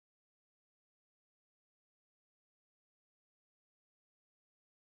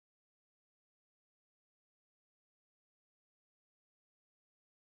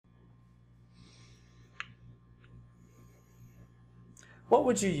what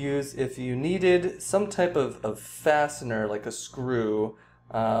would you use if you needed some type of fastener, like a screw,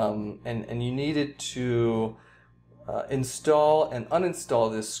 and you needed to install and uninstall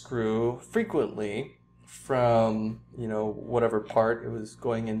this screw frequently from, whatever part it was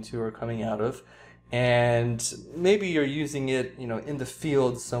going into or coming out of, and maybe you're using it, in the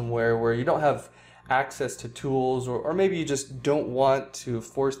field somewhere where you don't have access to tools, or maybe you just don't want to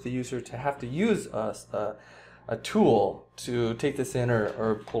force the user to have to use a tool to take this in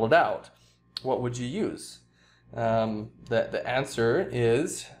or pull it out. What would you use? The answer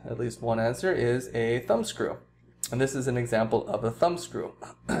is, at least one answer, is a thumb screw. And this is an example of a thumb screw.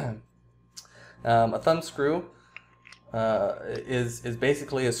 A thumb screw is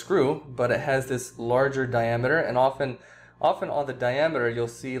basically a screw, but it has this larger diameter, and often on the diameter you'll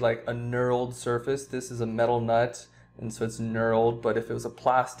see like a knurled surface. This is a metal nut, and so it's knurled, but if it was a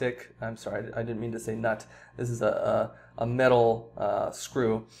plastic, I'm sorry, I didn't mean to say nut. This is a metal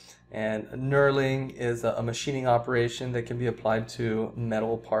screw, and knurling is a machining operation that can be applied to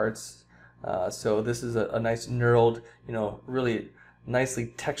metal parts. So this is a nice knurled, really nicely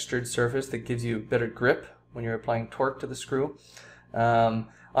textured surface that gives you better grip when you're applying torque to the screw.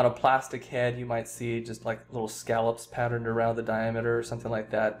 On a plastic head, you might see just like little scallops patterned around the diameter or something like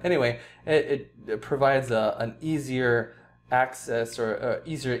that. Anyway, it provides an easier access or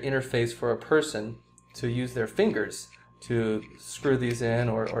easier interface for a person to use their fingers to screw these in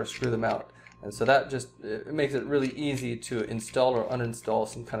or screw them out. And so that just makes it really easy to install or uninstall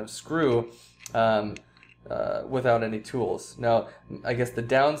some kind of screw without any tools. Now, I guess the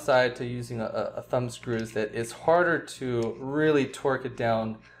downside to using a thumb screw is that it's harder to really torque it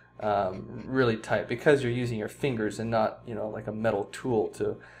down really tight because you're using your fingers and not, like a metal tool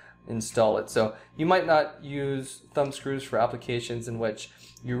to install it. So you might not use thumb screws for applications in which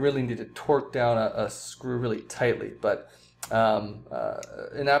you really need to torque down a screw really tightly, but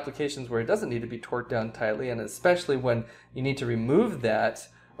in applications where it doesn't need to be torqued down tightly, and especially when you need to remove that,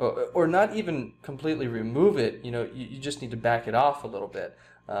 or not even completely remove it, you just need to back it off a little bit.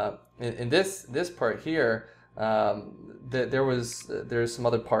 In this part here, there's some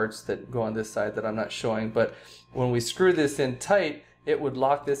other parts that go on this side that I'm not showing, but when we screw this in tight, it would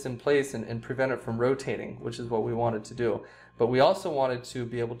lock this in place and prevent it from rotating, which is what we wanted to do. But we also wanted to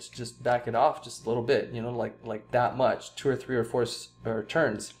be able to just back it off just a little bit, like that much, 2 or 3 or 4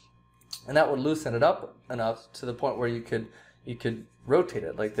 turns, and that would loosen it up enough to the point where you could rotate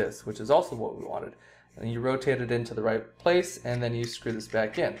it like this, which is also what we wanted. And you rotate it into the right place, and then you screw this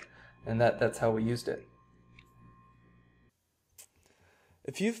back in, and that's how we used it.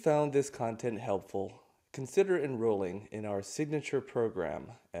 If you found this content helpful, consider enrolling in our signature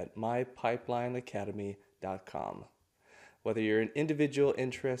program at mypipelineacademy.com. Whether you're an individual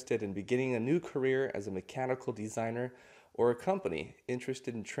interested in beginning a new career as a mechanical designer or a company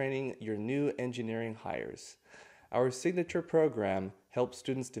interested in training your new engineering hires, our signature program helps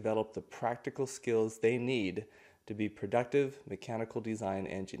students develop the practical skills they need to be productive mechanical design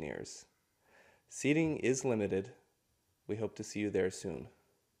engineers. Seating is limited. We hope to see you there soon.